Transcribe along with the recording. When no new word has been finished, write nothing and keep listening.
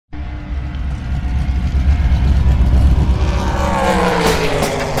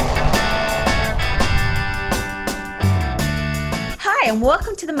and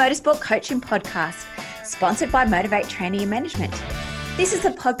welcome to the Motorsport Coaching Podcast, sponsored by Motivate Training and Management. This is a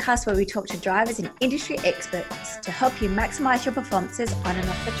podcast where we talk to drivers and industry experts to help you maximize your performances on and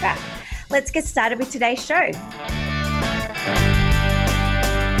off the track. Let's get started with today's show.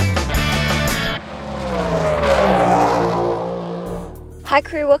 Hi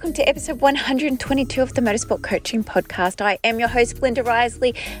crew, welcome to episode 122 of the Motorsport Coaching Podcast. I am your host, Belinda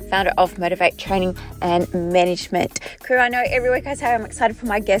Risley, founder of Motivate Training and Management. Crew, I know every week I say I'm excited for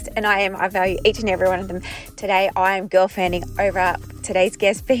my guests, and I value each and every one of them. Today I am girlfanning over today's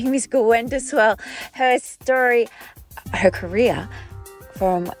guest being Miss Gwenda Swell. Her story, her career,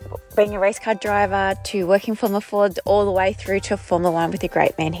 from being a race car driver to working Formula Ford all the way through to Formula One with the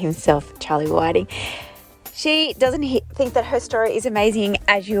great man himself, Charlie Whiting. She doesn't think that her story is amazing,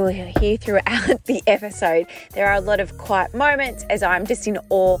 as you will hear throughout the episode. There are a lot of quiet moments as I'm just in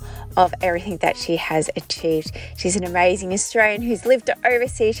awe of everything that she has achieved. She's an amazing Australian who's lived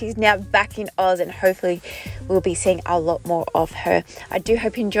overseas. She's now back in Oz, and hopefully we'll be seeing a lot more of her. I do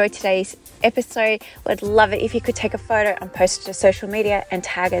hope you enjoyed today's episode. Would love it if you could take a photo and post it to social media and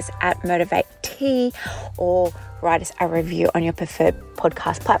tag us at MotivateT, or write us a review on your preferred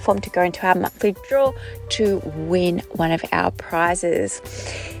podcast platform to go into our monthly draw to win one of our prizes.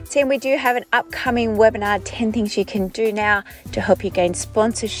 Team, we do have an upcoming webinar, 10 things you can do now to help you gain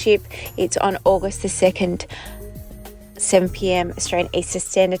sponsorship. It's on August the 2nd, 7 p.m. Australian Eastern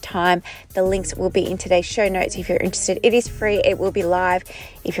Standard Time. The links will be in today's show notes if you're interested. It is free. It will be live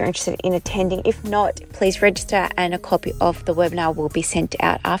if you're interested in attending. If not, please register and a copy of the webinar will be sent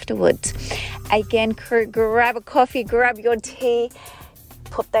out afterwards. Again, crew, grab a coffee, grab your tea,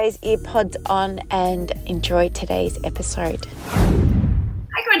 put those earpods on and enjoy today's episode.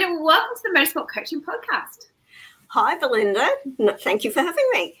 Hi, Gwenda. Welcome to the Motorsport Coaching Podcast. Hi, Belinda. Thank you for having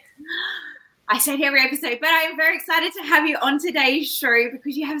me. I say it every episode, but I am very excited to have you on today's show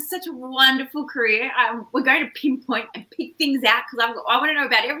because you have such a wonderful career. We're going to pinpoint and pick things out because I want to know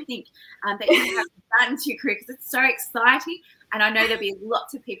about everything that you have done to your career because it's so exciting. And I know there'll be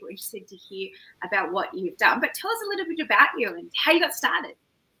lots of people interested to hear about what you've done. But tell us a little bit about you and how you got started.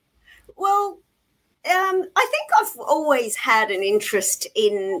 Well, I think I've always had an interest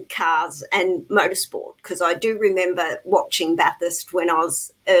in cars and motorsport because I do remember watching Bathurst when I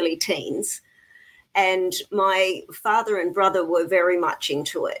was early teens. And my father and brother were very much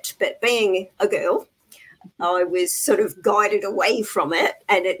into it. But being a girl, I was sort of guided away from it,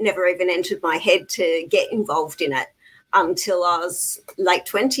 and it never even entered my head to get involved in it until I was late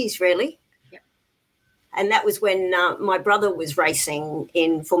 20s, really. Yep. And that was when my brother was racing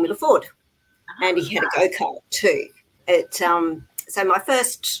in Formula Ford, and he had a go-kart too. So my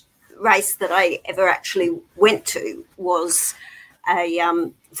first race that I ever actually went to was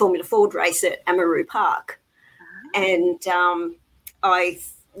a Formula Ford race at Amaroo Park. And I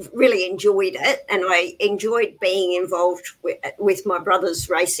really enjoyed it, and I enjoyed being involved with my brother's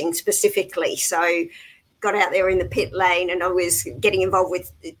racing specifically. So got out there in the pit lane and I was getting involved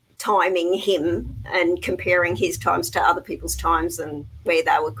with timing him and comparing his times to other people's times and where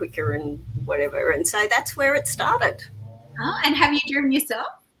they were quicker and whatever. And so that's where it started. Oh, and have you driven yourself?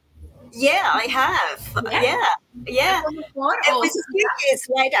 Yeah, I have. Yeah. It was a few years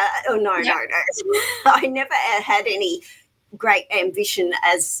later. Oh, no. I never had any great ambition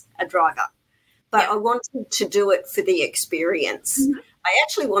as a driver, but I wanted to do it for the experience. Mm-hmm. I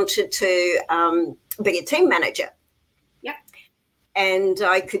actually wanted to be a team manager. Yep. And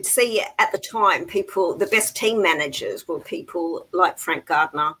I could see at the time the best team managers were people like Frank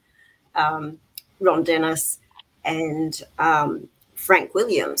Gardner, Ron Dennis, and Frank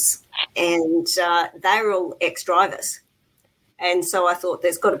Williams, and they were all ex-drivers. And so I thought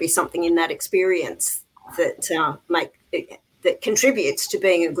there's got to be something in that experience that contributes to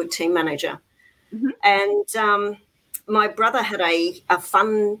being a good team manager. Mm-hmm. And my brother had a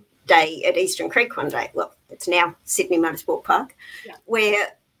fun day at Eastern Creek one day. Well, it's now Sydney Motorsport Park,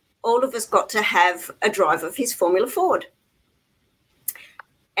 where all of us got to have a drive of his Formula Ford.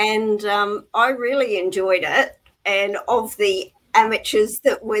 And I really enjoyed it. And of the amateurs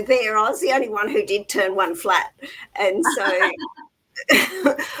that were there, I was the only one who did turn one flat. And so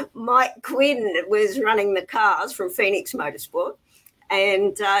Mike Quinn was running the cars from Phoenix Motorsport,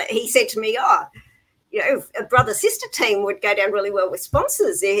 and he said to me, a brother-sister team would go down really well with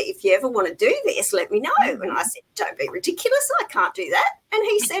sponsors. If you ever want to do this, let me know. And I said, don't be ridiculous, I can't do that. And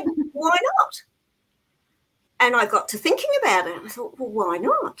he said, why not? And I got to thinking about it. I thought, well, why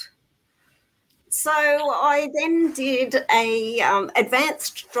not? So I then did a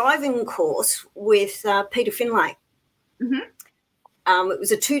advanced driving course with Peter Finlay. Mm-hmm. It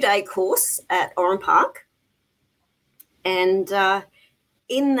was a 2-day course at Oran Park, and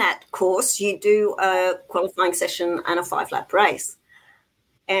in that course, you do a qualifying session and a 5-lap race.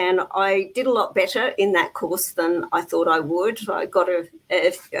 And I did a lot better in that course than I thought I would. I got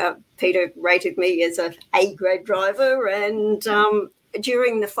Peter rated me as an A-grade driver. And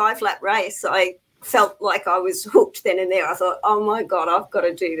during the 5-lap race, I felt like I was hooked then and there. I thought, oh, my God, I've got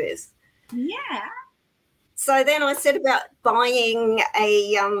to do this. Yeah. So then I set about buying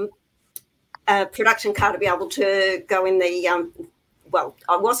a production car to be able to go in the well,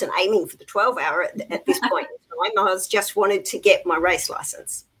 I wasn't aiming for the 12-hour at this point in time. I just wanted to get my race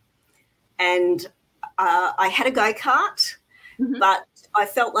license. And I had a go-kart, but I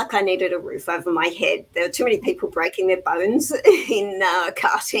felt like I needed a roof over my head. There were too many people breaking their bones in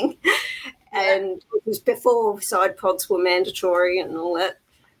karting. And it was before side pods were mandatory and all that.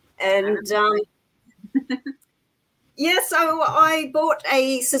 And, so I bought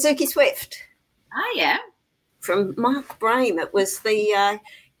a Suzuki Swift. Oh, yeah. From Mark Brame. It was the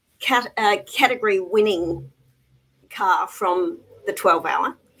category winning car from the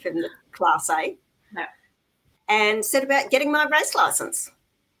 12-hour, from the Class A, and set about getting my race license.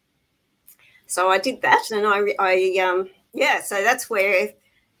 So I did that, and so that's where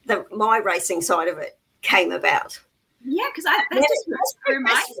my racing side of it came about. Yeah, because that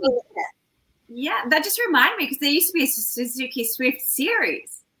just reminded me because there used to be a Suzuki Swift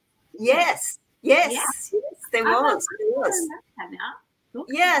series. Yes, there was.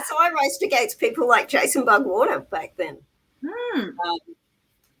 Yeah, so I raced against people like Jason Bugwater back then.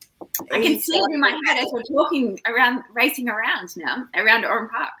 I can see it in my head as we're talking around, racing around now, around Oran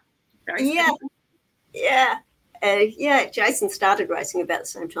Park. Jason started racing about the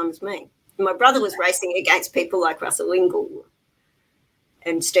same time as me. My brother was racing against people like Russell Ingall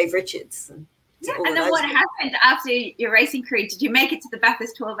and Steve Richards. And then what happened after your racing career? Did you make it to the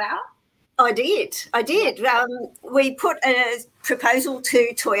Bathurst 12-hour? I did. We put a proposal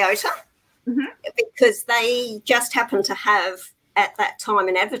to Toyota because they just happened to have at that time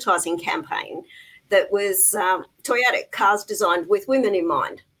an advertising campaign that was Toyota cars designed with women in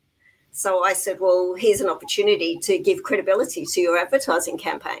mind. So I said, well, here's an opportunity to give credibility to your advertising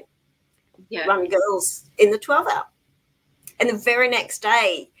campaign. Run girls in the 12-hour. And the very next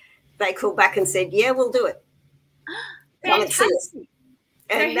day they called back and said, yeah, we'll do it. Fantastic.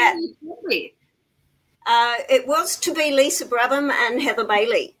 And it was to be Lisa Brabham and Heather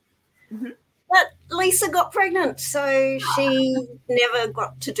Bailey. But Lisa got pregnant, so she never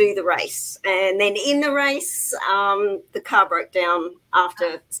got to do the race. And then in the race, the car broke down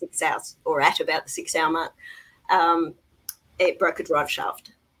after 6 hours, or at about the 6-hour mark. It broke a drive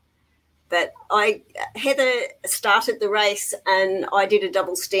shaft. But Heather started the race and I did a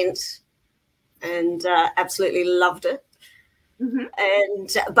double stint and absolutely loved it.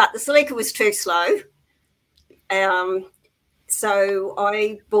 But the Celica was too slow. So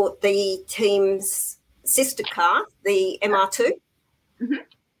I bought the team's sister car, the MR2,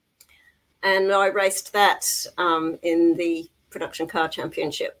 and I raced that in the Production Car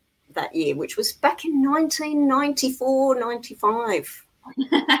Championship that year, which was back in 1994-95.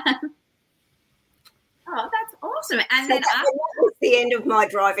 Oh, that's awesome. And so then that was the end of my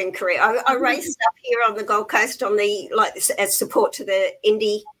driving career. I raced up here on the Gold Coast on as support to the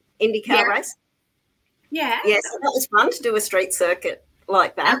IndyCar race. Yeah. Yes, so that was fun to do a street circuit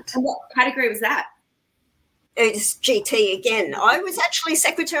like that. And what category was that? It's GT again. I was actually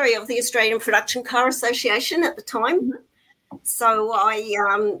secretary of the Australian Production Car Association at the time. So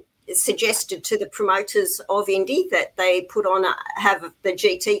I suggested to the promoters of Indy that they have the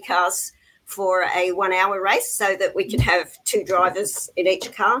GT cars for a 1-hour race so that we could have 2 drivers in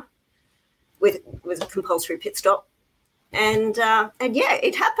each car with a compulsory pit stop. And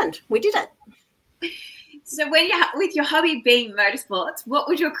it happened. We did it. So with your hobby being motorsports, what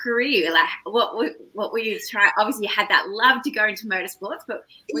was your career like? What were you trying? Obviously, you had that love to go into motorsports, but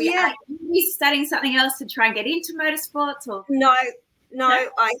were you studying something else to try and get into motorsports? Or No.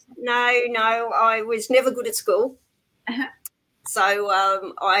 I was never good at school. So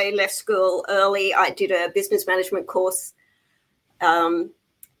I left school early. I did a business management course.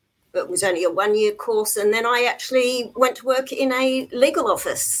 It was only a 1-year course, and then I actually went to work in a legal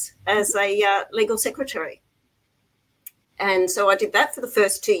office as a legal secretary. And so I did that for the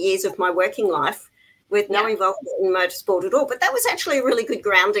first 2 years of my working life with no involvement in motorsport at all. But that was actually a really good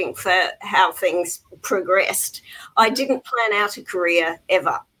grounding for how things progressed. I didn't plan out a career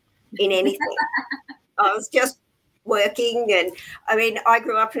ever in anything. I was just working, and I mean, I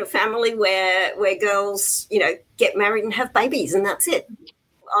grew up in a family where girls, get married and have babies, and that's it.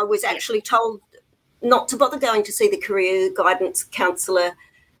 I was actually told not to bother going to see the career guidance counsellor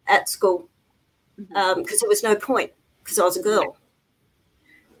at school because there was no point because I was a girl.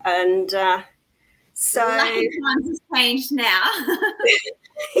 And so lucky times has changed now.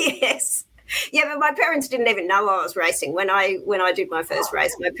 yes. Yeah, but my parents didn't even know I was racing. When I did my first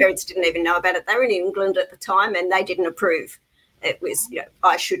race, my parents didn't even know about it. They were in England at the time and they didn't approve. It was,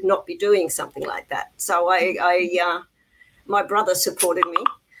 I should not be doing something like that. So my brother supported me,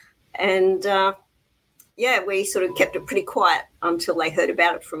 and we sort of kept it pretty quiet until they heard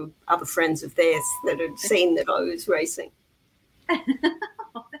about it from other friends of theirs that had seen that I was racing.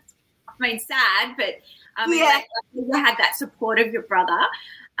 Sad, but you had that support of your brother.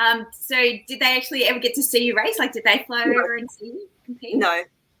 So did they actually ever get to see you race? Like, did they fly over and see you compete?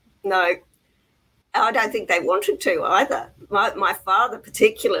 No. I don't think they wanted to either. My father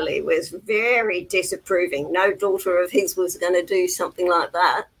particularly was very disapproving. No daughter of his was going to do something like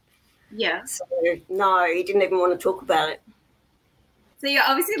that. Yeah. So, no, he didn't even want to talk about it. So you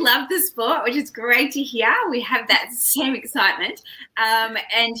obviously love the sport, which is great to hear. We have that same excitement.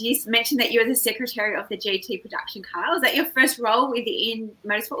 And you mentioned that you were the secretary of the GT production car. Was that your first role within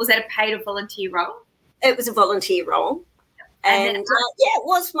motorsport? Was that a paid or volunteer role? It was a volunteer role. And it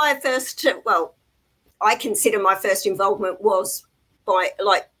was my first, I consider my first involvement was by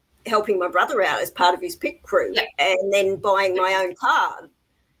helping my brother out as part of his pit crew, and then buying my own car.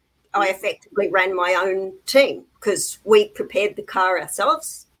 I effectively ran my own team because we prepared the car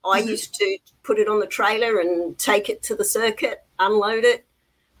ourselves. I used to put it on the trailer and take it to the circuit, unload it,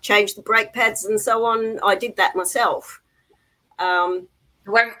 change the brake pads and so on. I did that myself.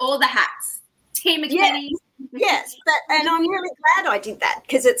 Wearing all the hats, Team McKinney. Yes, and I'm really glad I did that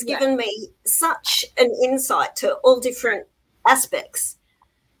because it's given me such an insight to all different aspects.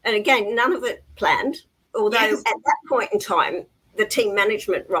 And again, none of it planned, although at that point in time, the team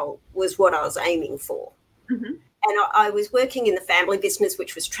management role was what I was aiming for. Mm-hmm. And I was working in the family business,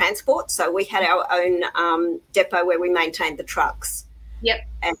 which was transport. So we had our own depot where we maintained the trucks. Yep.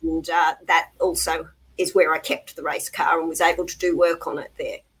 And that also is where I kept the race car and was able to do work on it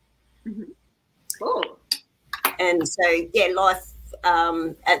there. Mm-hmm. Cool. And so, life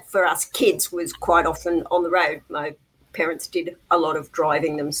for us kids was quite often on the road. My parents did a lot of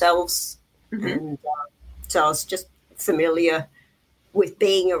driving themselves. Mm-hmm. And so I was just familiar with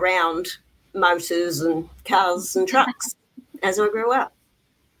being around motors and cars and trucks as I grew up.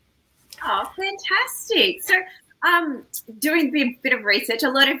 Oh, fantastic. So doing a bit of research, a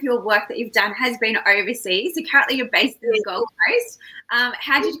lot of your work that you've done has been overseas. So currently you're based in the Gold Coast.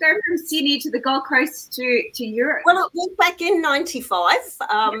 How did you go from Sydney to the Gold Coast to Europe? Well, it was back in 95.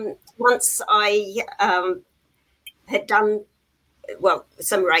 Once I had done,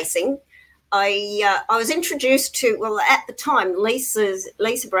 some racing, I was introduced to, at the time, Lisa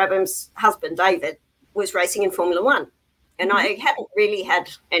Brabham's husband, David, was racing in Formula One. And I hadn't really had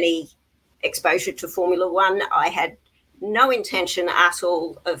any exposure to Formula One. I had no intention at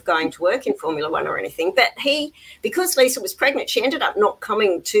all of going to work in Formula One or anything. But because Lisa was pregnant, she ended up not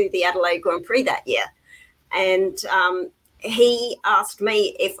coming to the Adelaide Grand Prix that year. And he asked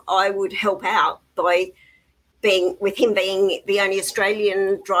me if I would help out by being the only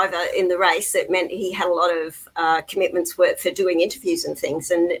Australian driver in the race. It meant he had a lot of commitments for doing interviews and things,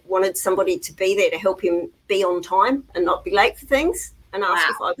 and wanted somebody to be there to help him be on time and not be late for things, and asked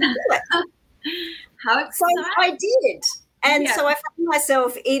if I would do it. How exciting. So I did. And so I found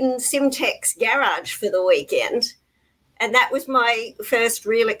myself in Simtek's garage for the weekend, and that was my first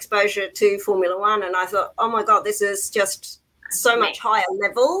real exposure to Formula One, and I thought, oh, my God, this is just so much higher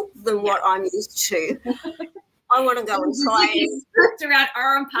level than what I'm used to. I want to go and try it. Around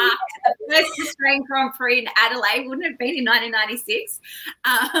Oran Park, the first Australian Grand Prix in Adelaide, wouldn't it have been in 1996?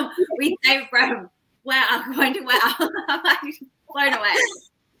 With Dave Brabham. Wow, I'm going to I'm like blown away.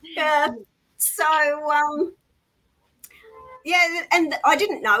 Yeah. So, and I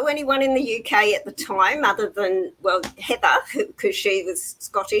didn't know anyone in the UK at the time other than, Heather, because she was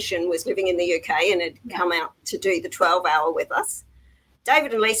Scottish and was living in the UK and had come out to do the 12-hour with us.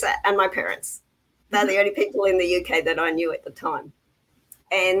 David and Lisa and my parents. They're the only people in the UK that I knew at the time.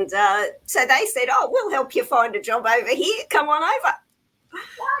 And so they said, we'll help you find a job over here. Come on over.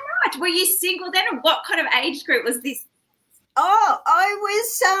 Why not? Were you single then? Or what kind of age group was this? Oh, I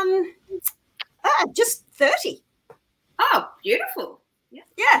was just 30. Oh, beautiful.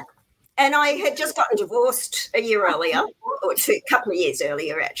 Yeah. And I had just gotten divorced a year earlier, or a couple of years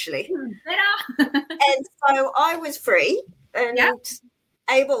earlier, actually. Better. And so I was free and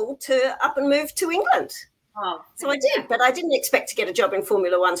able to up and move to England. Oh, so I did, but I didn't expect to get a job in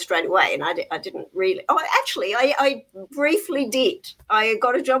Formula One straight away, and I didn't really. Oh, actually, I briefly did. I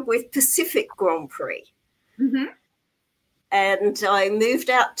got a job with Pacific Grand Prix, and I moved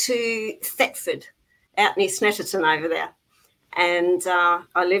out to Thetford, out near Snetterton over there, And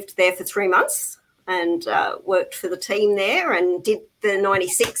I lived there for 3 months and worked for the team there and did the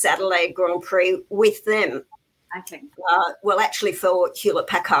 96 Adelaide Grand Prix with them. Okay. Well, actually for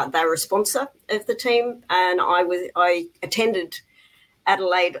Hewlett-Packard. They were a sponsor of the team, and I attended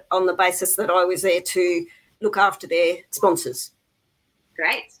Adelaide on the basis that I was there to look after their sponsors.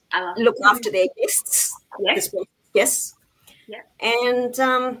 Great. I love Look after their guests. Yes. Yes. Yeah. And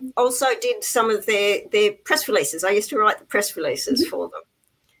also did some of their press releases. I used to write the press releases for them.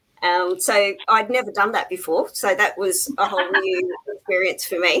 So I'd never done that before. So that was a whole new experience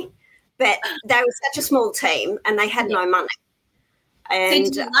for me. But they were such a small team and they had no money. And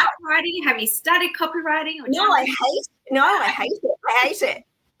so do you like writing? Have you studied copywriting? Or I hate it. I hate it.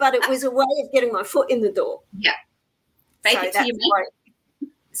 But it was a way of getting my foot in the door. Yeah. Fake it till you make it.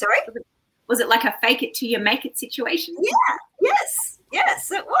 Sorry? Was it like a fake it till you make it situation? Yeah.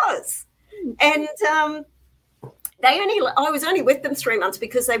 Yes, it was. And I was only with them 3 months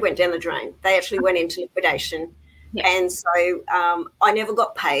because they went down the drain. They actually went into liquidation. Yeah. And so I never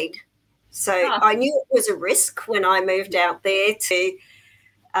got paid. So I knew it was a risk when I moved out there to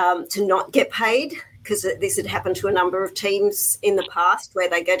not get paid, because this had happened to a number of teams in the past where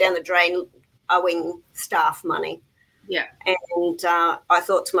they go down the drain owing staff money. Yeah. And I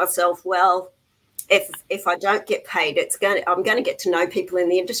thought to myself, well, if I don't get paid, I'm going to get to know people in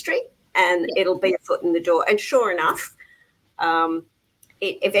the industry and it'll be a foot in the door. And sure enough, it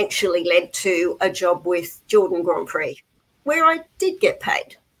eventually led to a job with Jordan Grand Prix where I did get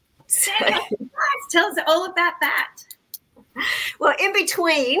paid. So, tell us all about that. Well, in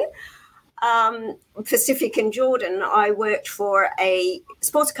between Pacific and Jordan, I worked for a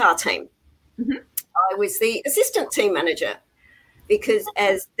sports car team. Mm-hmm. I was the assistant team manager because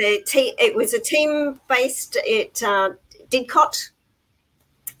it was a team based at Didcot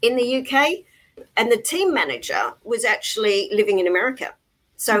in the UK, and the team manager was actually living in America.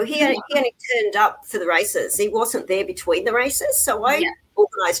 So he only turned up for the races. He wasn't there between the races, so I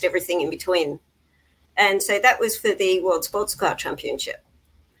organised everything in between. And so that was for the World Sports Car Championship.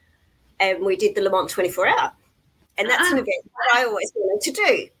 And we did the Le Mans 24 Hour. And that's an event that I always wanted to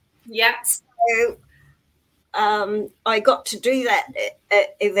do. Yeah. So I got to do that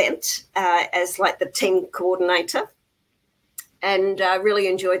event as like the team coordinator, and really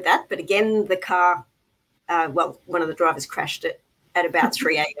enjoyed that. But again, the car, one of the drivers crashed it at about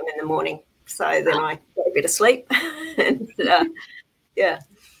 3 a.m. in the morning. So then I got a bit of sleep. And,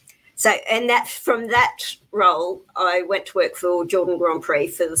 So, and from that role, I went to work for Jordan Grand Prix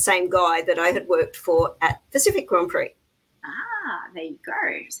for the same guy that I had worked for at Pacific Grand Prix. Ah, there you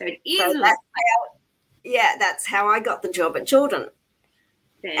go. So it is. So that's how I got the job at Jordan.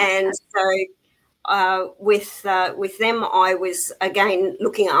 And so with them, I was, again,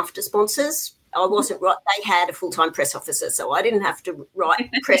 looking after sponsors. I wasn't right. They had a full-time press officer, so I didn't have to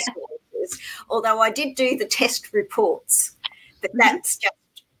write press releases, although I did do the test reports. But that's just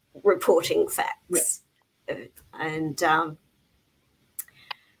reporting facts. And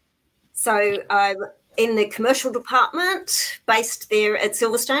so I'm in the commercial department based there at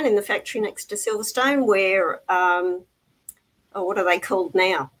Silverstone, in the factory next to Silverstone, where what are they called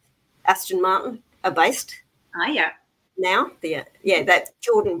now? Aston Martin are based. Now, that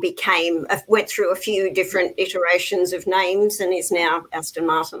Jordan went through a few different iterations of names and is now Aston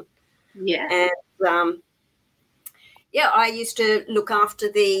Martin. Yeah. And I used to look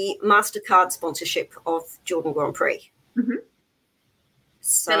after the MasterCard sponsorship of Jordan Grand Prix. Mm-hmm.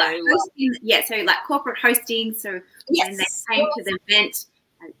 So like hosting, so like corporate hosting. So when they came to the event.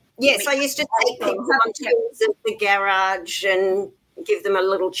 Yes, I used to take people on tours of the garage and give them a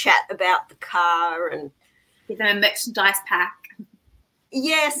little chat about the car and give them a merchandise pack.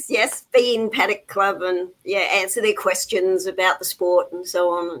 Yes, be in Paddock Club and answer their questions about the sport and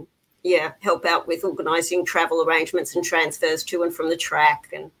so on. And, help out with organising travel arrangements and transfers to and from the track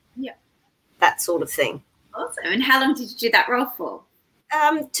and that sort of thing. Awesome. And how long did you do that role for?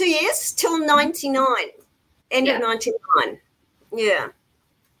 2 years, till 99, end of 99. Yeah.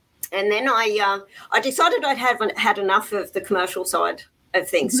 And then I decided I'd had enough of the commercial side of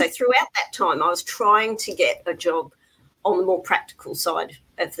things. Mm-hmm. So throughout that time, I was trying to get a job on the more practical side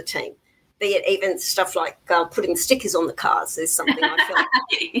of the team, be it even stuff like putting stickers on the cars is something I felt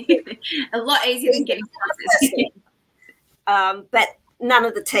a lot easier than getting sponsors. But none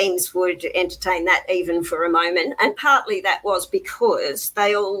of the teams would entertain that even for a moment. And partly that was because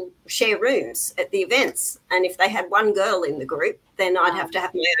they all share rooms at the events. And if they had one girl in the group, then I'd have to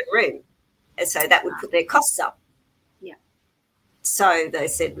have my own room. And so that would put their costs up. Yeah. So they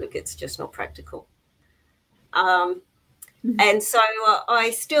said, look, it's just not practical. And so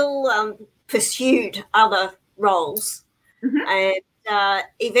I still pursued other roles And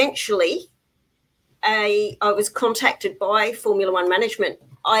eventually I was contacted by Formula One management.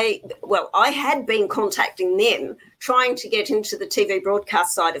 I had been contacting them, trying to get into the TV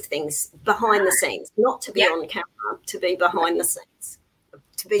broadcast side of things behind the scenes, not to be on camera, to be behind the scenes,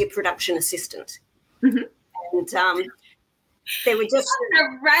 to be a production assistant. And there were just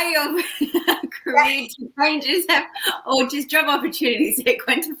an array of career changes or just job opportunities that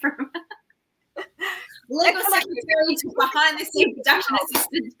went from legal secretary to behind the scene production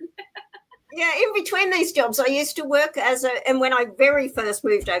assistant. Yeah, in between these jobs, I used to work and when I very first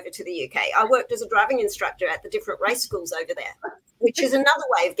moved over to the UK, I worked as a driving instructor at the different race schools over there, which is another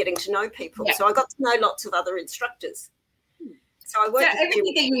way of getting to know people. Yeah. So I got to know lots of other instructors. So I worked. So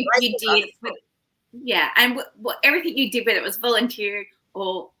everything that you did, and everything you did, whether it was volunteer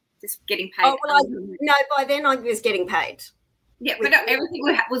or just getting paid. Oh well, no, by then I was getting paid. Yeah, but everything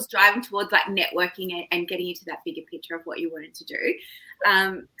was driving towards like networking and getting into that bigger picture of what you wanted to do.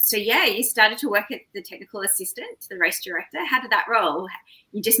 So you started to work at the technical assistant to the race director. How did that roll?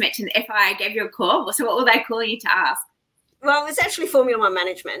 You just mentioned the FIA gave you a call. So what were they calling you to ask? Well, it was actually Formula One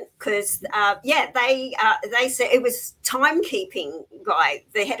management because, they said it was timekeeping guy,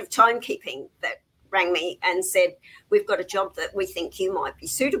 the head of timekeeping that rang me and said, we've got a job that we think you might be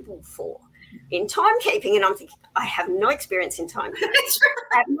suitable for in timekeeping. And I'm thinking, I have no experience in timekeeping.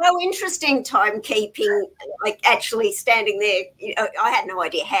 I have no interest in timekeeping, like actually standing there. I had no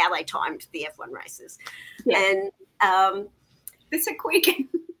idea how they timed the F1 races. Yeah. And it's a quick. And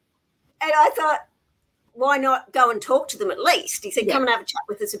I thought, why not go and talk to them at least? He said, come and have a chat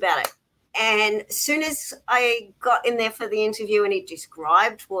with us about it. And as soon as I got in there for the interview and he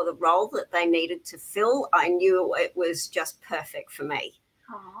described the role that they needed to fill, I knew it was just perfect for me.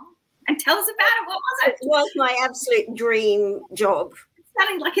 Aww. And tell us about it. What was it? It was my absolute dream job. It's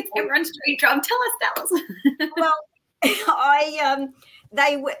sounding like it's everyone's dream job. Tell us. Well,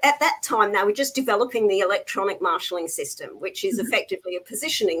 they were at that time, they were just developing the electronic marshalling system, which is effectively a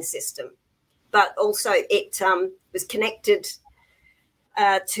positioning system. But also it was connected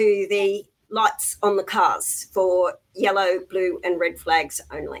to the lights on the cars for yellow, blue and red flags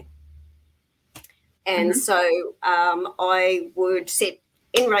only. And so I would sit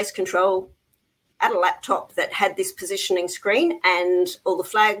in race control at a laptop that had this positioning screen and all the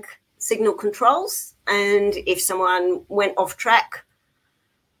flag signal controls. And if someone went off track,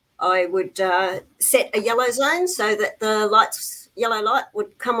 I would set a yellow zone so that the yellow light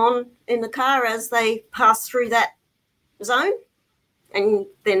would come on in the car as they pass through that zone, and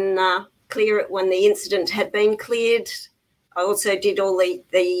then clear it when the incident had been cleared. I also did all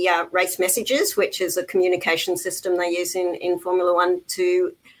the race messages, which is a communication system they use in Formula One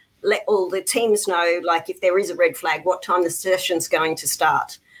to let all the teams know, like if there is a red flag, what time the session's going to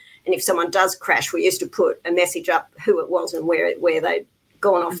start. And if someone does crash, we used to put a message up who it was and where they'd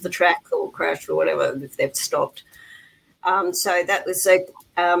gone off the track or crashed or whatever, if they've stopped. So that was a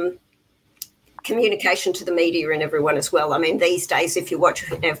communication to the media and everyone as well. I mean, these days, if you watch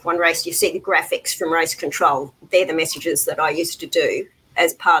an F1 race, you see the graphics from race control. They're the messages that I used to do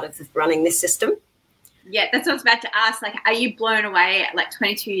as part of running this system. Yeah, that's what I was about to ask. Like, are you blown away, like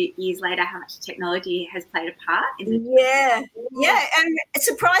 22 years later, how much technology has played a part? Yeah. And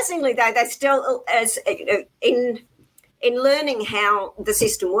surprisingly, though, they still, as in learning how the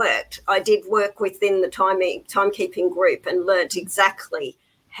system worked, I did work within the timekeeping group and learnt exactly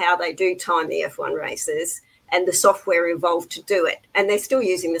how they do time the F1 races and the software involved to do it. And they're still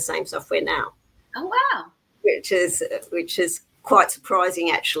using the same software now. Oh, wow. Which is quite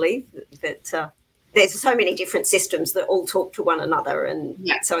surprising, actually, that there's so many different systems that all talk to one another. And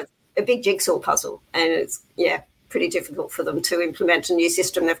so it's a big jigsaw puzzle. And it's, pretty difficult for them to implement a new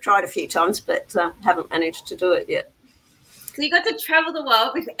system. They've tried a few times, but haven't managed to do it yet. So you got to travel the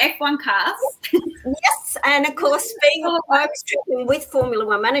world with F1 cars. Yes, and of course, I was traveling with Formula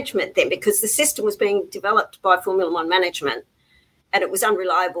One management then because the system was being developed by Formula One management, and it was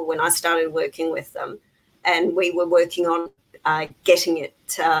unreliable when I started working with them. And we were working on getting it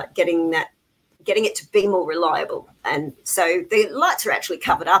to be more reliable. And so the lights are actually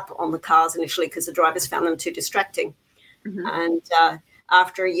covered up on the cars initially because the drivers found them too distracting. And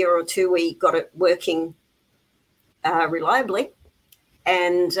after a year or two, we got it working reliably.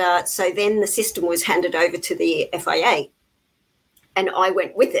 And so then the system was handed over to the FIA and I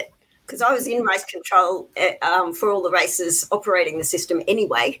went with it because I was in race control for all the races operating the system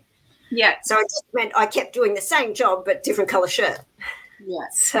anyway. Yeah. So it just meant I kept doing the same job but different colour shirt. Yeah.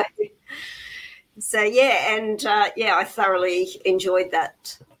 So I thoroughly enjoyed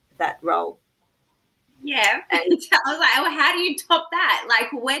that role. Yeah. And I was like, well, how do you top that?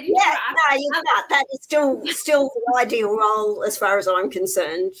 Like, where did you? No, you can't. That is still the ideal role as far as I'm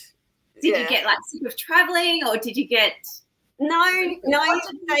concerned. Did you get like sick of traveling, or did you get? No.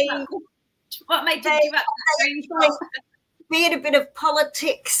 What made you give up that dream job? Be it a bit of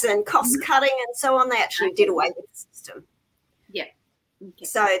politics and cost cutting and so on, they actually did away with the system. Yeah. Okay.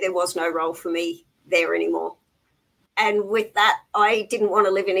 So there was no role for me there anymore. And with that, I didn't want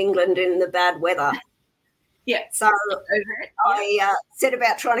to live in England in the bad weather. Yeah. So I set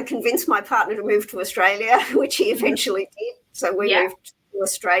about trying to convince my partner to move to Australia, which he eventually did. So we moved to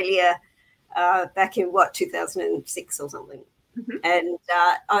Australia back in 2006 or something. Mm-hmm. And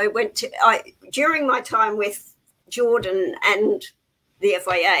during my time with Jordan and the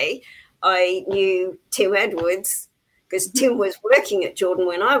FIA, I knew Tim Edwards because Tim was working at Jordan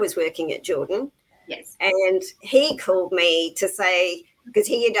when I was working at Jordan. Yes. And he called me to say, because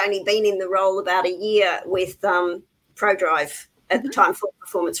he had only been in the role about a year with ProDrive at the time for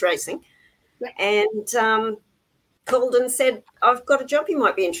performance racing, and called and said, I've got a job you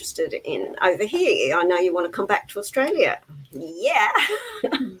might be interested in over here. I know you want to come back to Australia. Yeah.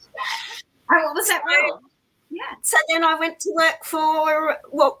 What was that role? Yeah. So then I went to work for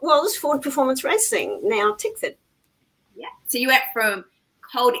what was Ford Performance Racing, now Tickford. Yeah. So you went from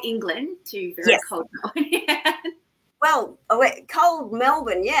cold England to very cold Melbourne. Yeah. Well, cold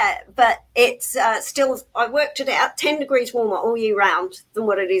Melbourne, but it's still, I worked it out 10 degrees warmer all year round than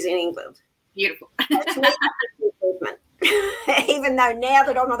what it is in England. Beautiful. That's an improvement. Even though now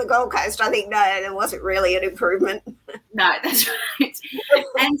that I'm on the Gold Coast, I think, no, there wasn't really an improvement. No, that's right.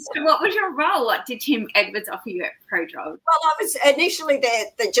 And so what was your role? What did Tim Edwards offer you at ProDrive? Well, I was initially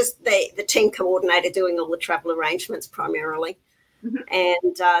the team coordinator doing all the travel arrangements primarily. Mm-hmm.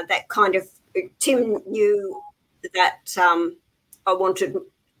 And that kind of, Tim knew that I wanted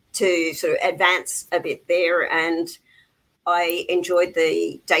to sort of advance a bit there, and I enjoyed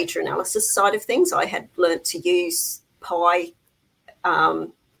the data analysis side of things. I had learnt to use Pi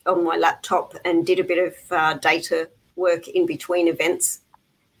on my laptop and did a bit of data work in between events.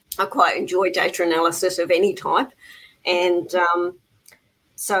 I quite enjoy data analysis of any type. And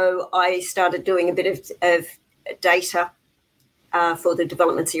so I started doing a bit of data for the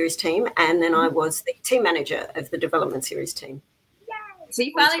development series team, and then I was the team manager of the development series team. Yay. So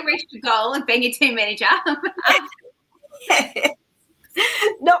you finally reached the goal of being a team manager.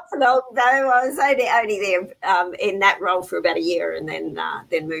 Not for long, though. I was only there in that role for about a year, and then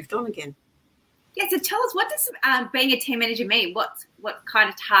moved on again. Yeah, so tell us, what does being a team manager mean? What kind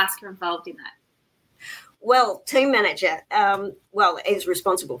of tasks are involved in that? Well, team manager, is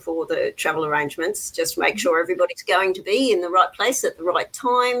responsible for the travel arrangements. Just make sure everybody's going to be in the right place at the right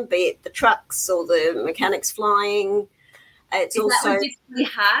time, be it the trucks or the mechanics flying. It's Is also that really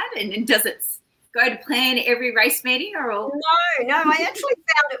hard, and does it go to plan every race meeting or all? No, I actually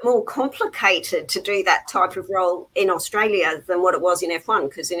found it more complicated to do that type of role in Australia than what it was in F1,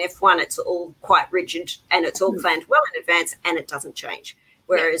 because in F1 it's all quite rigid and it's all planned well in advance and it doesn't change.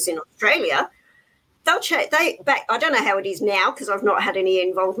 Whereas in Australia, they'll change. I don't know how it is now because I've not had any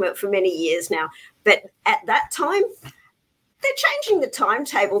involvement for many years now, but at that time, they're changing the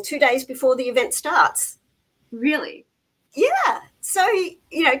timetable 2 days before the event starts. Really? Yeah. So,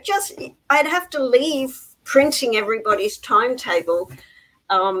 I'd have to leave printing everybody's timetable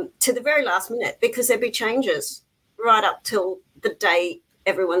to the very last minute because there'd be changes right up till the day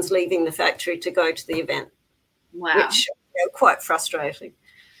everyone's leaving the factory to go to the event. Wow. Which quite frustrating.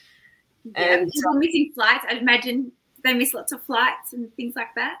 Yeah, and people missing flights. I'd imagine they miss lots of flights and things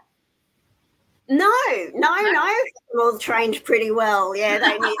like that. No. They're all trained pretty well. Yeah,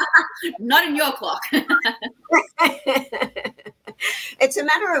 they need. Not in your clock. It's a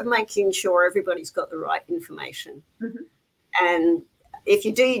matter of making sure everybody's got the right information. Mm-hmm. And if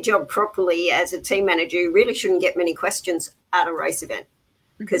you do your job properly as a team manager, you really shouldn't get many questions at a race event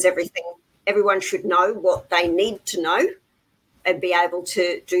because everyone should know what they need to know and be able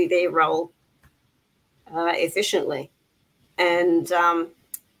to do their role efficiently. And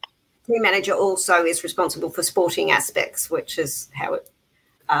team manager also is responsible for sporting aspects, which is how it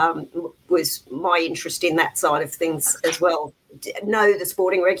was my interest in that side of things as well. Know the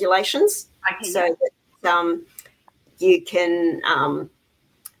sporting regulations that you can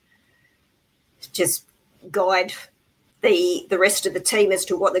just guide the rest of the team as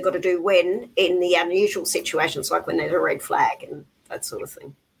to what they've got to do when in the unusual situations, like when there's a red flag and that sort of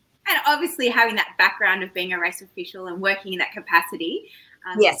thing. And obviously having that background of being a race official and working in that capacity,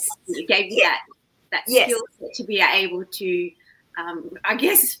 yes, it gave you that skill set to be able to,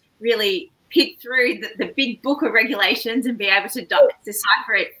 really pick through the big book of regulations and be able to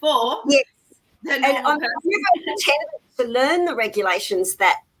decipher it for And I've never intended to learn the regulations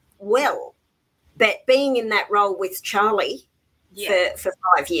that well, but being in that role with Charlie for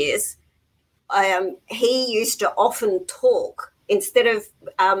 5 years, he used to often talk instead of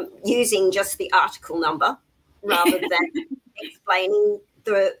using just the article number rather than explaining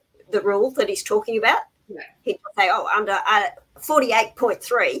the rule that he's talking about. Yeah. He'd say, under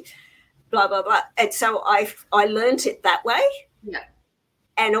 48.3, blah, blah, blah. And so I learnt it that way. Yeah.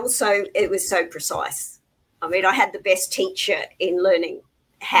 And also it was so precise. I mean, I had the best teacher in learning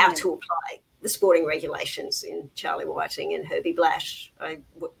how to apply the sporting regulations in Charlie Whiting and Herbie Blash. I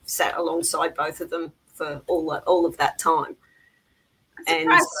sat alongside both of them for all of that time. I'm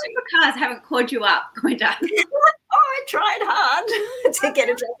surprised supercars haven't called you up, Gwenda. I tried hard to get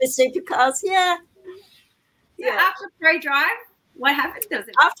a job with supercars, yeah. So after Pro Drive, what happened?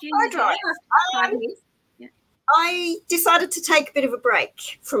 After Pro Drive, I decided to take a bit of a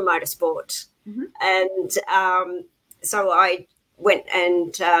break from motorsport. Mm-hmm. And so I went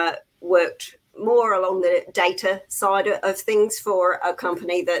and worked more along the data side of things for a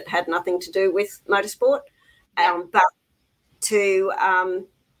company that had nothing to do with motorsport. But to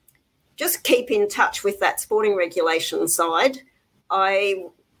just keep in touch with that sporting regulation side, I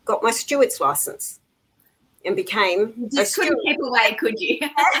got my steward's license and became you just couldn't keep away, could you?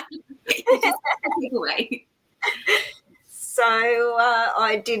 You just couldn't keep away. So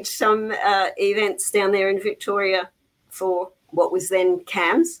I did some events down there in Victoria for what was then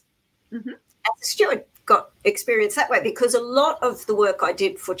CAMS. Mm-hmm. As a steward, got experience that way because a lot of the work I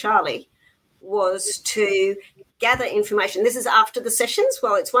did for Charlie was to gather information. This is after the sessions.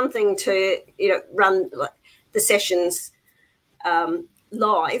 Well, it's one thing to run the sessions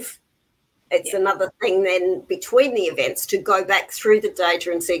live. It's another thing then between the events to go back through the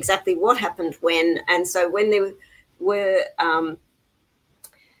data and see exactly what happened when. And so when there were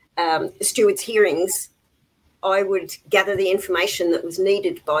stewards' hearings, I would gather the information that was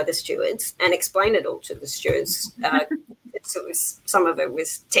needed by the stewards and explain it all to the stewards. Some of it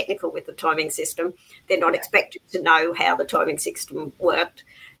was technical with the timing system. They're not expected to know how the timing system worked.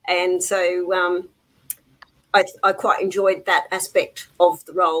 And so I quite enjoyed that aspect of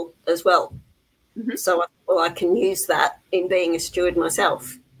the role as well. Mm-hmm. So I can use that in being a steward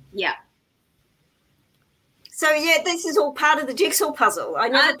myself. Yeah. So, this is all part of the jigsaw puzzle. All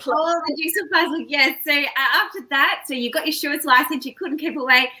the jigsaw puzzle, yes. So after that, so you got your steward's license, you couldn't keep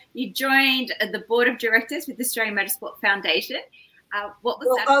away. You joined the board of directors with the Australian Motorsport Foundation. What was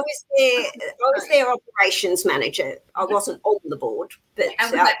that? I was their operations manager. I wasn't on the board. But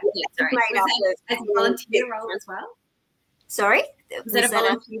was that as a volunteer role as well? Sorry? Was that a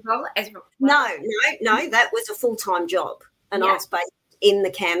volunteer role as well? No, that was a full-time job. And I was based in the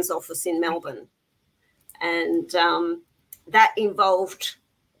CAMS office in Melbourne. And that involved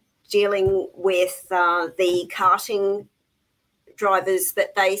dealing with the karting drivers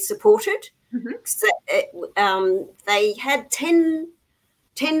that they supported. Mm-hmm. So they had 10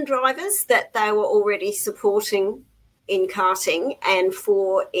 drivers that they were already supporting in karting and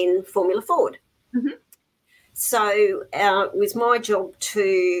 4 in Formula Ford. Mm-hmm. So it was my job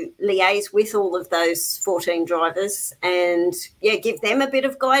to liaise with all of those 14 drivers and, give them a bit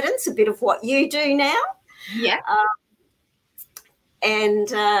of guidance, a bit of what you do now. Yeah. In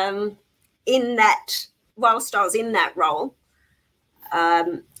that, whilst I was in that role,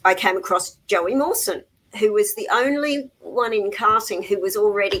 I came across Joey Mawson, who was the only one in karting who was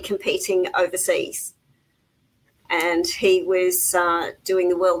already competing overseas. And he was doing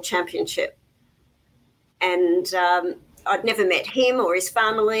the World Championship. And I'd never met him or his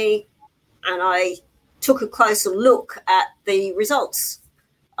family. And I took a closer look at the results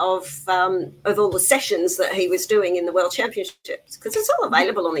of all the sessions that he was doing in the World Championships, because it's all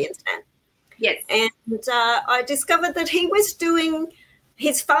available on the internet. Yes. And I discovered that he was doing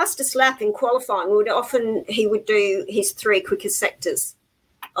his fastest lap in qualifying. He would do his 3 quickest sectors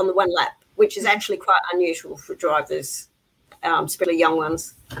on the one lap, which is actually quite unusual for drivers, especially young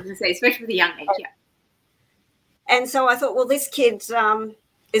ones. I was going to say, especially with the young age, yeah. And so I thought, well, this kid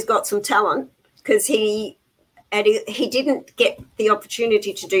has got some talent because he didn't get the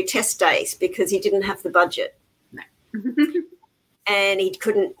opportunity to do test days because he didn't have the budget. No. And he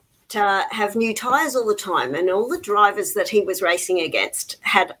couldn't have new tyres all the time. And all the drivers that he was racing against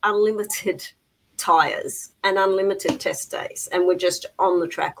had unlimited tyres and unlimited test days and were just on the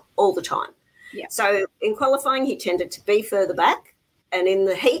track all the time. Yeah. So in qualifying, he tended to be further back, and in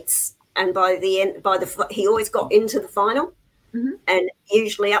the heats, and by the end, he always got into the final, mm-hmm. and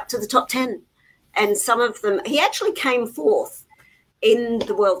usually up to the top 10. And some of them, he actually came 4th in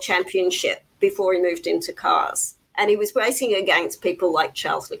the World Championship before he moved into cars. And he was racing against people like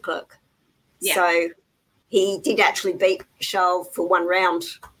Charles Leclerc. Yeah. So he did actually beat Charles for one round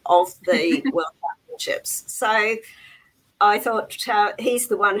of the World Championships. So I thought he's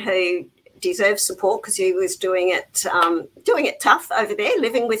the one who deserves support because he was doing it tough over there,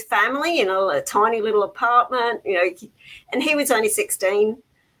 living with family in a tiny little apartment, and he was only 16.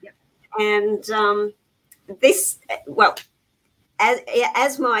 Yep. And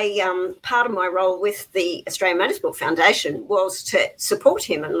as my part of my role with the Australian Motorsport Foundation was to support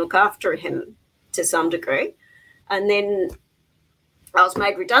him and look after him to some degree. And then I was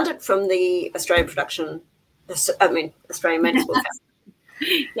made redundant from the Australian Motorsport Foundation.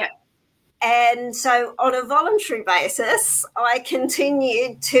 Yeah. And so on a voluntary basis, I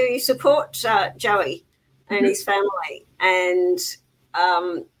continued to support Joey and his family, and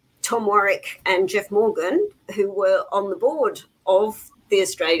Tom Warwick and Jeff Morgan, who were on the board of the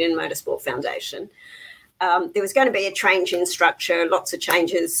Australian Motorsport Foundation. There was going to be a change in structure, lots of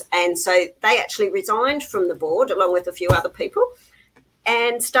changes, and so they actually resigned from the board along with a few other people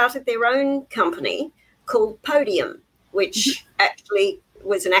and started their own company called Podium, which actually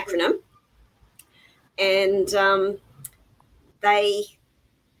was an acronym. And they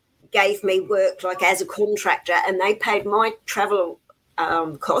gave me work like as a contractor, and they paid my travel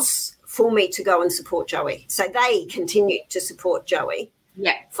costs for me to go and support Joey. So they continued to support Joey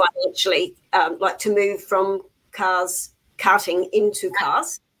financially, like to move from karting into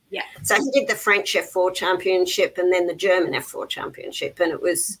cars. Yeah. So he did the French F4 Championship and then the German F4 Championship, and it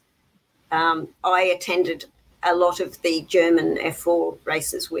was I attended a lot of the German F4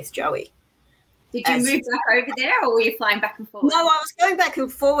 races with Joey. Did you move back over there, or were you flying back and forward? No, I was going back and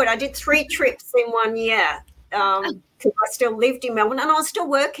forward. I did 3 trips in 1 year because I still lived in Melbourne, and I was still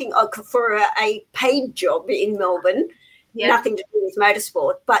working for a paid job in Melbourne, nothing to do with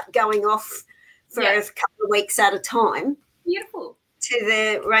motorsport, but going off for a couple of weeks at a time. Beautiful. To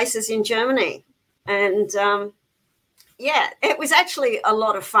the races in Germany. And, it was actually a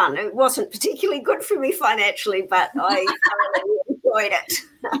lot of fun. It wasn't particularly good for me financially, but I thoroughly enjoyed it.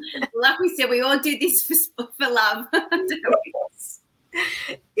 Like we said, we all do this for love.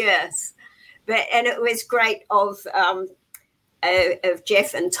 Yes. And it was great of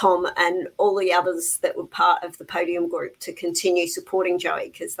Jeff and Tom and all the others that were part of the Podium group to continue supporting Joey,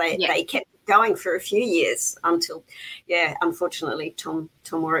 because they kept going for a few years until, unfortunately, Tom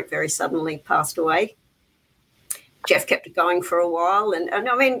Warwick very suddenly passed away. Jeff kept it going for a while. And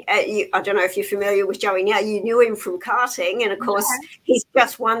I mean, I don't know if you're familiar with Joey now. You knew him from karting. And, of course, he's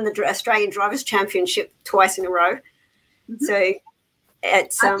just won the Australian Drivers' Championship twice in a row. Mm-hmm. So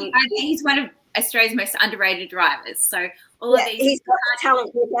it's... I think he's one of Australia's most underrated drivers. So all of these... He's got the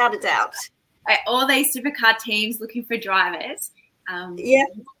talent without a doubt. All these supercar teams looking for drivers.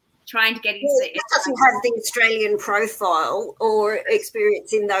 Trying to get into it. He doesn't have the Australian profile or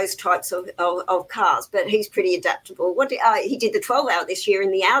experience in those types of cars, but he's pretty adaptable. He did the 12-hour this year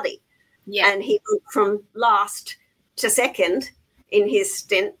in the Audi, and he went from last to second in his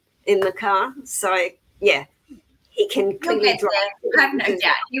stint in the car. So, he can clearly drive. I have no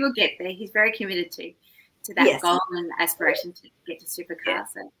doubt he will get there. He's very committed to that goal and aspiration to get to supercar.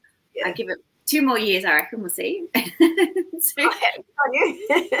 So I give it 2 more years, I reckon. We'll see. So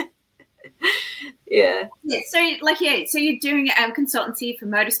you're doing consultancy for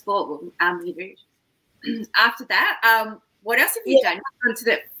motorsport. After that, what else have you done? Gone to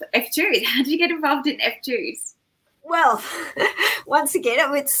the F2s. How did you get involved in F2s? Well, once again, it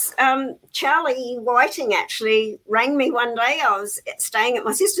was Charlie Whiting actually rang me one day. I was staying at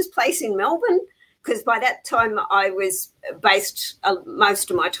my sister's place in Melbourne because by that time I was based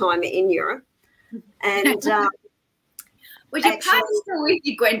most of my time in Europe. And was your partner still with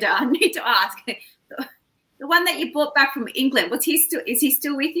you, Gwenda? I need to ask. The one that you brought back from England, is he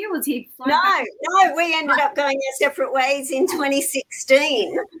still with you? Was he flying back? No, we ended up going our separate ways in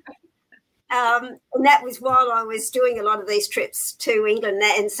 2016. And that was while I was doing a lot of these trips to England.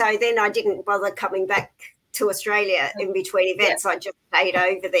 And so then I didn't bother coming back to Australia in between events. I just stayed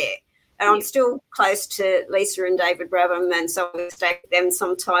over there. And I'm still close to Lisa and David Brabham, and so I stay with them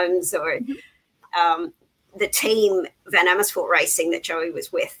sometimes, or the team Van Amersfoort Racing that Joey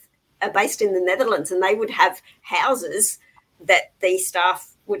was with are based in the Netherlands, and they would have houses that the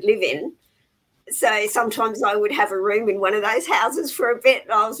staff would live in. So sometimes I would have a room in one of those houses for a bit.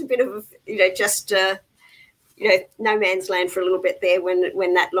 I was a bit of, no man's land for a little bit there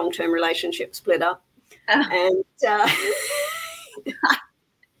when that long-term relationship split up. And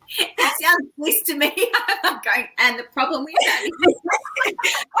it sounds bliss to me. I'm going, and the problem with that is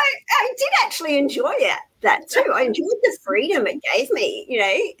I did actually enjoy that too. I enjoyed the freedom it gave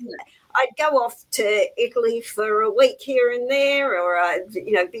me. I'd go off to Italy for a week here and there, or I'd,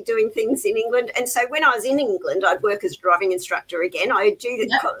 be doing things in England. And so when I was in England, I'd work as a driving instructor again. I'd do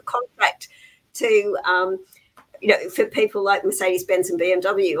the contract to, for people like Mercedes-Benz and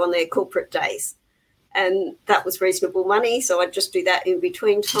BMW on their corporate days. And that was reasonable money. So I'd just do that in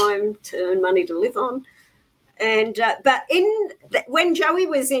between time to earn money to live on. And but when Joey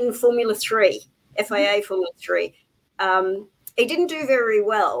was in Formula 3, FIA Formula 3, he didn't do very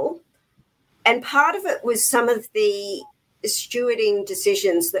well. And part of it was some of the stewarding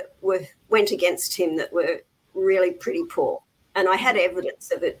decisions that went against him that were really pretty poor. And I had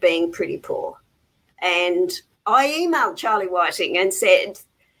evidence of it being pretty poor. And I emailed Charlie Whiting and said,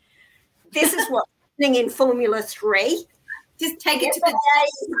 this is what's happening in Formula 3. Just take it to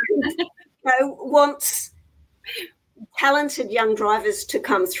the wants talented young drivers to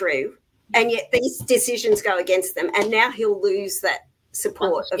come through, and yet these decisions go against them. And now he'll lose that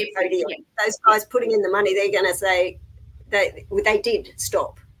support of podium. Yeah. Those guys putting in the money, they're going to say they did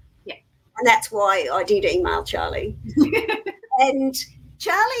stop. Yeah. And that's why I did email Charlie. And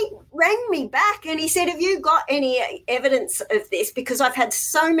Charlie rang me back and he said, have you got any evidence of this? Because I've had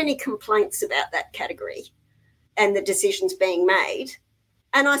so many complaints about that category and the decisions being made.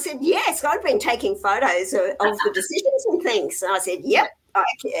 And I said, yes, I've been taking photos of the decisions and things. And I said, yep.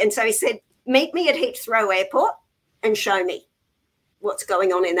 And so he said, meet me at Heathrow Airport and show me what's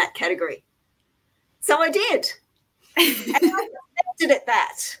going on in that category. So I did. And I left it at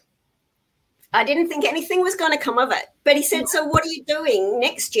that. I didn't think anything was going to come of it. But he said, so what are you doing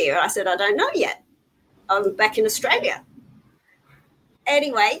next year? I said, I don't know yet. I'm back in Australia.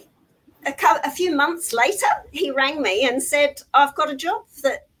 Anyway, a few months later, he rang me and said, I've got a job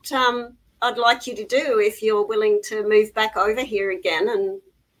that I'd like you to do if you're willing to move back over here again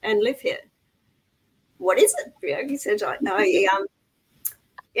and live here. What is it? He said, I know. He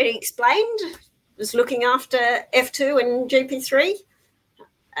explained, was looking after F2 and GP3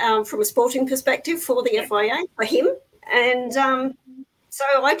 from a sporting perspective for the FIA, for him. And so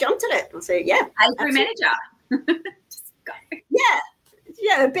I jumped at it. I said, yeah. As your manager. Just go. Yeah.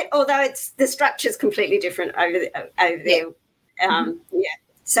 Yeah, a bit, although the structure's completely different over there. Yeah.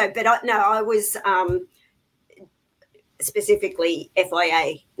 So, but I was specifically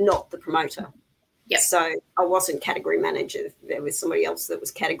FIA, not the promoter. Yep. So I wasn't category manager. There was somebody else that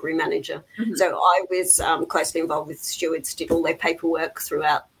was category manager. Mm-hmm. So I was closely involved with stewards, did all their paperwork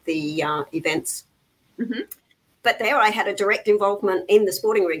throughout the events. Mm-hmm. But there I had a direct involvement in the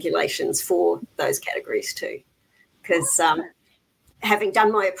sporting regulations for those categories too, because having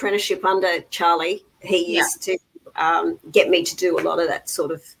done my apprenticeship under Charlie, he used to get me to do a lot of that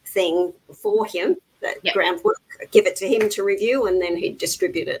sort of thing for him, that groundwork, give it to him to review, and then he'd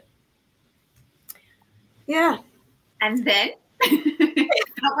distribute it. Yeah. And then?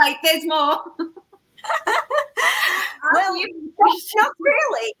 Felt like there's more. Well, not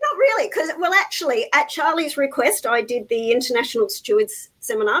really. Because, actually, at Charlie's request, I did the International Stewards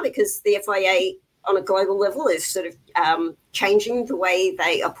Seminar because the FIA on a global level is sort of changing the way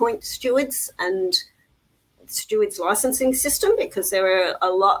they appoint stewards and stewards licensing system, because there are a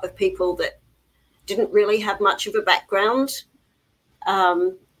lot of people that didn't really have much of a background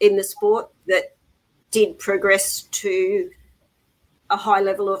in the sport that did progress to a high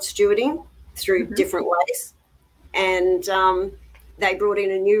level of stewarding through different ways. And they brought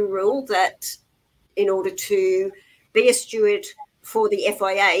in a new rule that in order to be a steward for the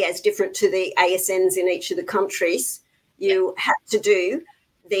FIA, as different to the ASNs in each of the countries, you have to do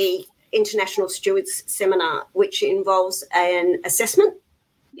the International Stewards Seminar, which involves an assessment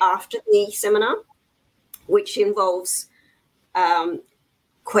after the seminar, which involves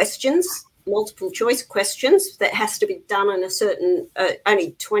questions, multiple choice questions that has to be done in a certain,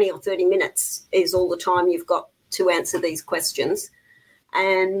 only 20 or 30 minutes is all the time you've got to answer these questions.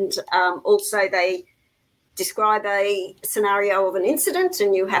 And also they describe a scenario of an incident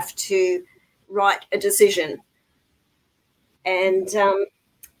and you have to write a decision. And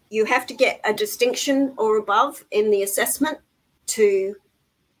you have to get a distinction or above in the assessment to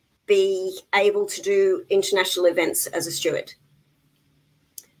be able to do international events as a steward.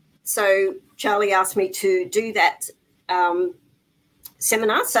 So Charlie asked me to do that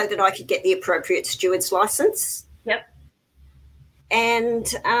seminar so that I could get the appropriate steward's license. Yep. And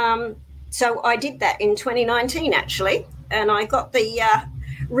so I did that in 2019, actually, and I got the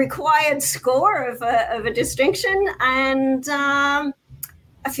required score of a distinction. And a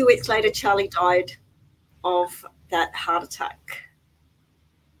few weeks later, Charlie died of that heart attack.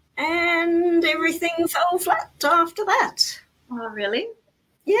 And everything fell flat after that. Oh, really?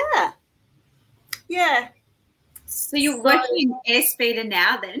 Yeah. So you're working in airspeeder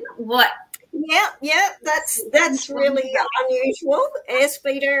now then? What? Yeah, that's really unusual.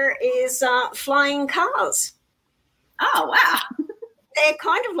 Airspeeder is flying cars. Oh, wow. They're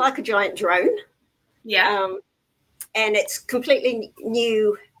kind of like a giant drone. Yeah. And it's completely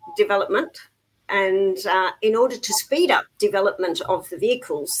new development. And in order to speed up development of the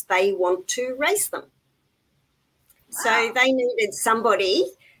vehicles, they want to race them. Wow. So they needed somebody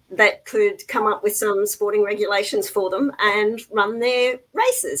that could come up with some sporting regulations for them and run their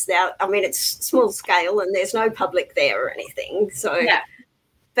races. Now, I mean, it's small scale and there's no public there or anything. So,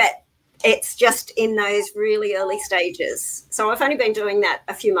 but it's just in those really early stages. So I've only been doing that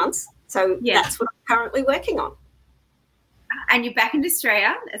a few months. So that's what I'm currently working on. And you're back in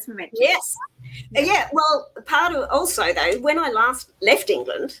Australia, as we mentioned. Yes. Yeah, well, part of also, though, when I last left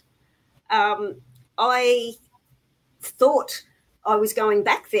England, I thought I was going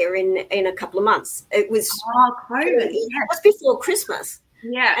back there in a couple of months. It was COVID. Just before Christmas.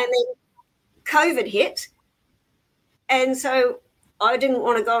 Yeah. And then COVID hit. And so I didn't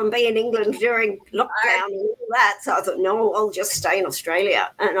want to go and be in England during lockdown and all that. So I thought, no, I'll just stay in Australia.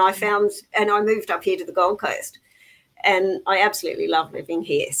 And I moved up here to the Gold Coast. And I absolutely love living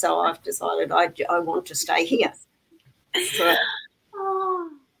here. So I've decided I want to stay here. So,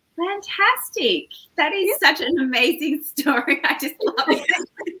 fantastic. That is such an amazing story. I just love it.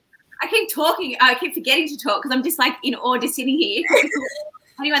 I keep forgetting to talk because I'm just like in awe just sitting here.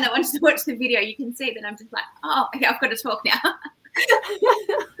 Anyone that wants to watch the video, you can see that I'm just like, okay, I've got to talk now.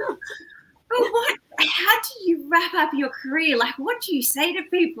 But how do you wrap up your career? Like, what do you say to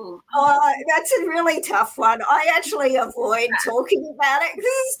people? That's a really tough one. I actually avoid talking about it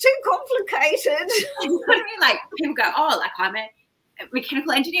because it's too complicated. You know what I mean? Like, people go, I'm a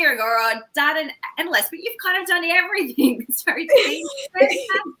mechanical engineer or a data analyst, but you've kind of done everything. So it's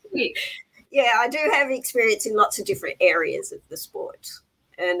fantastic. Yeah, I do have experience in lots of different areas of the sport.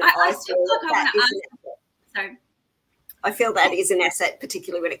 And I feel that is an asset,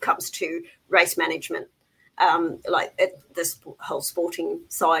 particularly when it comes to race management, like the whole sporting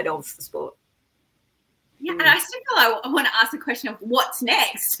side of the sport. Yeah, and I still feel I want to ask the question of what's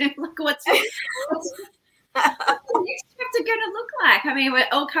next. Like, what's next chapter going to look like? I mean, we're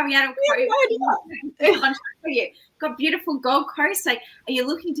all coming out of COVID. Got beautiful Gold Coast. Like, are you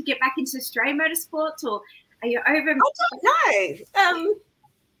looking to get back into Australian motorsports, or are you over? I don't know.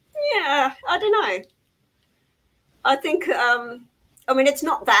 Yeah, I don't know. I think, it's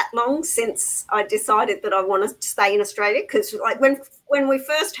not that long since I decided that I want to stay in Australia because, like, when we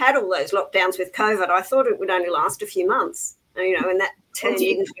first had all those lockdowns with COVID, I thought it would only last a few months, and that turned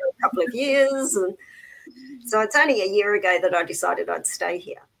into a couple of years. And so it's only a year ago that I decided I'd stay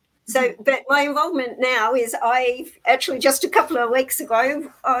here. So, but my involvement now is just a couple of weeks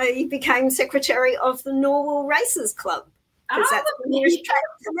ago, I became secretary of the Norwell Racers Club because that's the nearest track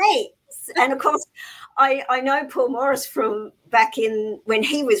to me. And, of course, I know Paul Morris from back in when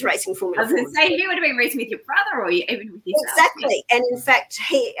he was racing Formula 4. I was going to say, he would have been racing with your brother or even with yourself. Exactly. And, in fact,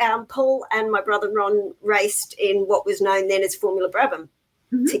 Paul and my brother Ron raced in what was known then as Formula Brabham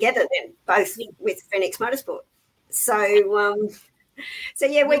together then, both with Phoenix Motorsport. So,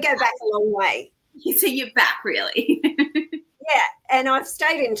 yeah, we go back a long way. So you're back, really. Yeah, and I've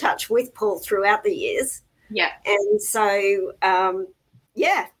stayed in touch with Paul throughout the years. Yeah. And so,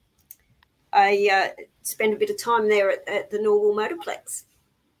 I spend a bit of time there at the Norwell Motorplex.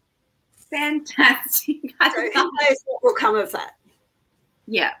 Fantastic. So who knows what will come of that?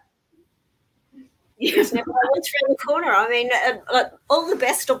 Yeah. There's never what's around the corner. I mean, all the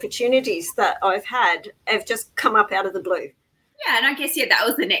best opportunities that I've had have just come up out of the blue. Yeah, and I guess, that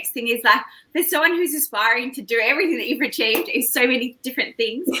was the next thing is, like, there's someone who's aspiring to do everything that you've achieved is so many different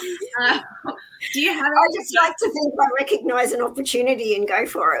things. Do you have I just like to think I recognise an opportunity and go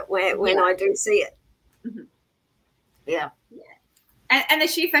for it when I do see it. Mm-hmm. Yeah. And the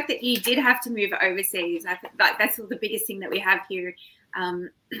sheer fact that you did have to move overseas, I think, like, that's the biggest thing that we have here,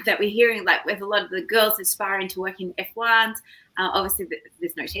 that we're hearing, like, with a lot of the girls aspiring to work in F1s. Obviously,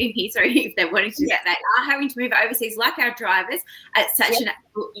 there's no team here, so if they're wanting to do that, they are having to move overseas, like our drivers, at such a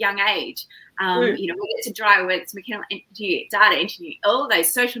young age. We get to drive, whether it's mechanical engineering, data engineering, all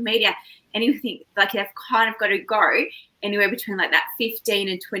those social media, anything, like, they've kind of got to go anywhere between, like, that 15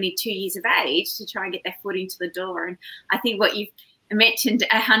 and 22 years of age to try and get their foot into the door. And I think what you've mentioned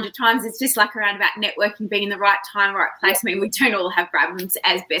 100 times, it's just like around about networking, being in the right time, right place. I mean, we don't all have Brabhams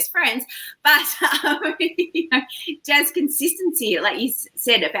as best friends, but just consistency, like you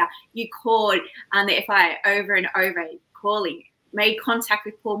said about you called the FIA over and over, calling, made contact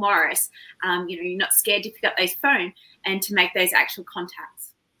with Paul Morris. You're not scared to pick up those phone and to make those actual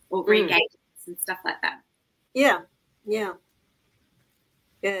contacts or re-engagements and stuff like that. Yeah.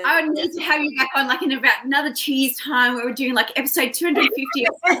 I would need to have you back on like in about another 2 years' time where we're doing like episode 250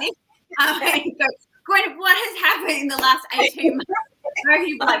 or something. Going, what has happened in the last 18 months?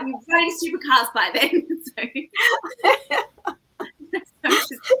 We've running supercars by then.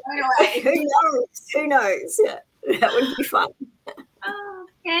 Who knows? Yeah, that would be fun. Oh,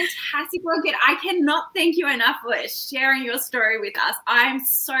 fantastic. Well, good. I cannot thank you enough for sharing your story with us. I'm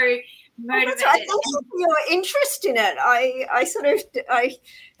so motivated. I think your interest in it. I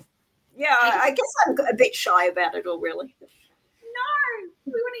guess I'm a bit shy about it all, really. No,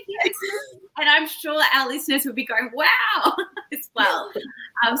 we want to hear it. And I'm sure our listeners will be going, wow, as well.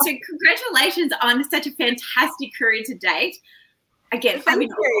 So congratulations on such a fantastic career to date. Again, thank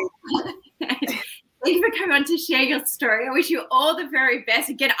you. Thank you for coming on to share your story. I wish you all the very best.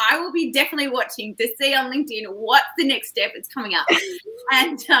 Again, I will be definitely watching to see on LinkedIn what's the next step that's coming up.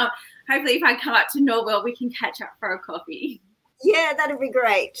 And hopefully if I come up to Norwell, we can catch up for a coffee. Yeah, that'd be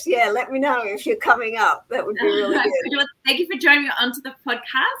great. Yeah, let me know if you're coming up. That would be really good. Thank you for joining me onto the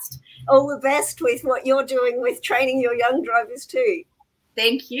podcast. All the best with what you're doing with training your young drivers too.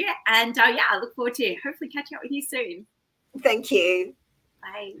 Thank you. And I look forward to hopefully catching up with you soon. Thank you.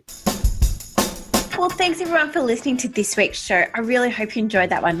 Bye. Well, thanks everyone for listening to this week's show. I really hope you enjoyed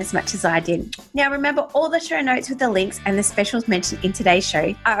that one as much as I did. Now, remember, all the show notes with the links and the specials mentioned in today's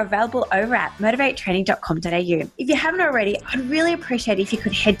show are available over at motivatetraining.com.au. If you haven't already, I'd really appreciate it if you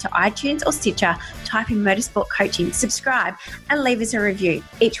could head to iTunes or Stitcher, type in Motorsport Coaching, subscribe, and leave us a review.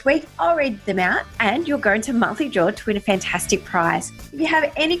 Each week, I'll read them out and you'll go into a monthly draw to win a fantastic prize. If you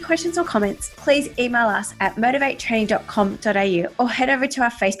have any questions or comments, please email us at motivatetraining.com.au or head over to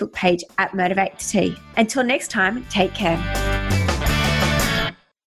our Facebook page at Motivate to Tea. Until next time, take care.